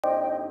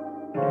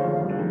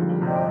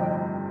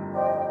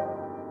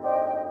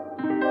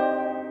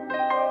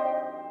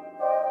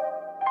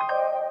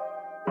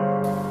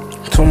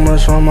Too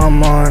much on my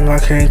mind, I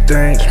can't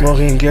think.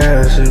 Smoking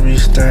gas, it be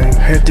stink.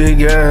 Hit the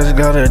gas,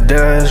 gotta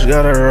dash,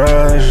 gotta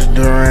rush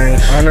the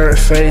range. On her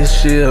face,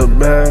 she a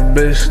bad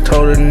bitch,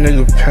 told a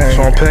nigga pain.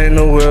 So I'm paying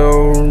the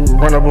will,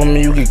 run up on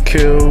me, you get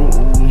killed.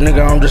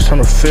 Nigga, I'm just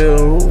tryna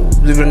feel,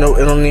 even though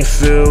it don't even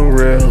feel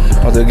real.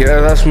 All the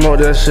gas I smoke,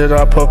 that shit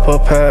I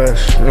pop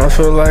past. And I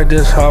feel like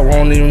this hot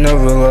won't even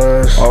never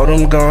last. All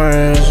them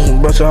guns,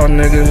 but y'all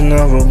niggas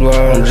never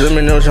blast. I'm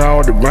Jimmy Neutron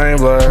with the brain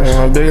blast.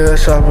 I'm big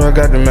ass shopper, I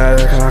got the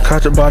mask. And I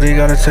caught your body,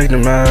 gotta take the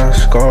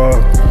mask off.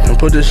 And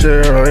put this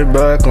shit right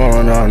back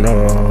on, I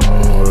know.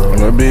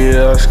 I'ma be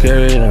all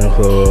scary and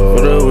full.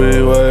 What are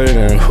we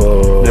waiting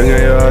for? Nigga,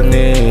 y'all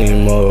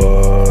need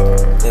more.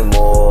 And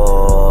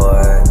more.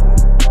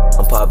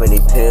 I'm popping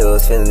these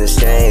pills, feeling the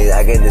strain.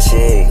 I get the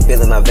shit,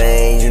 feeling my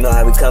veins. You know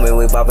how we coming,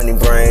 we popping these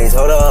brains.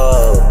 Hold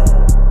up.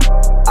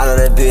 I know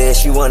that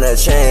bitch, she wanna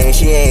change.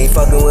 She ain't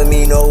fucking with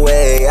me, no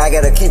way. I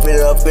gotta keep it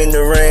up in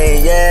the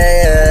rain,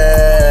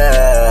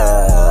 yeah.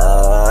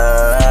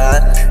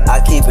 I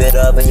keep it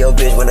up and your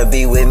bitch wanna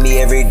be with me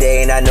every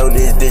day. And I know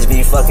this bitch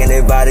be fucking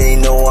everybody.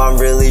 Know I'm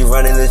really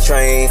running the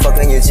train.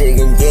 Fucking your chick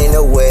and getting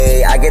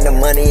away. I get the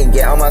money and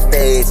get on my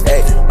face.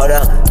 Hey, hold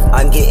up,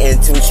 I'm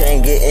getting too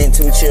chain, getting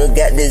too chill.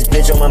 Got this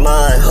bitch on my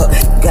mind.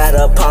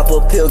 Gotta pop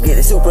a pill, get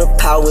the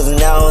superpowers and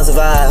now I'm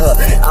survive.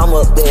 I'm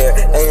up there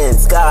and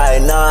sky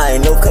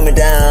 9, no coming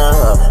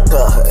down.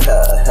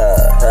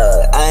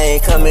 I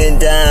ain't coming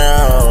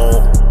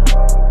down.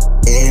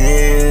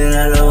 And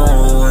I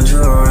don't want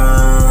you around.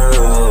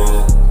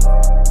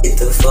 Get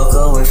the fuck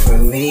away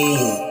from me,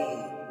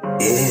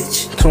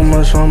 bitch. Too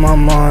much on my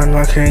mind,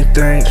 I can't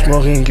think.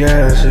 Smoking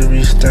gas, it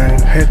be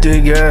stink. Hit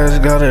the gas,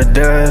 gotta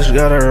dash,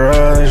 gotta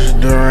rush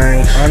the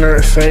range. On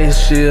her face,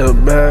 she a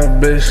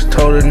bad bitch,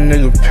 told a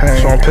nigga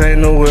pain. So I'm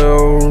paying the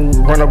will,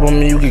 run up on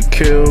me, you get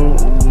killed.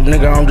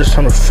 Nigga, I'm just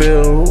tryna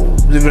feel,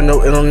 even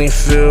though it don't even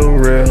feel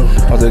real.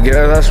 All the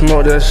gas I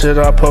smoke, that shit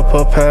I pop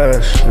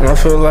past. And I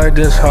feel like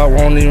this hot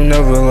won't even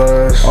never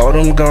last. All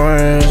them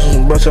guns,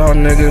 but y'all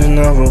niggas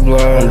never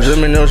blast. I'm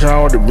Jimmy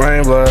Neutron with the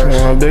brain blast.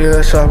 I'm big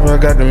ass shopper, I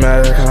got the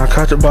mask. And I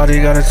caught your body,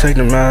 gotta take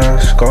the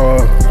mask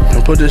off.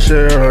 And put this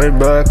shit right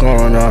back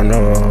on, I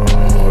know.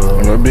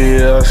 I'ma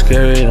be all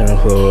scary and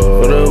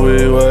full. What are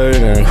we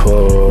waiting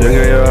for?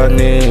 Nigga, y'all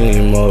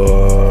need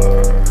more.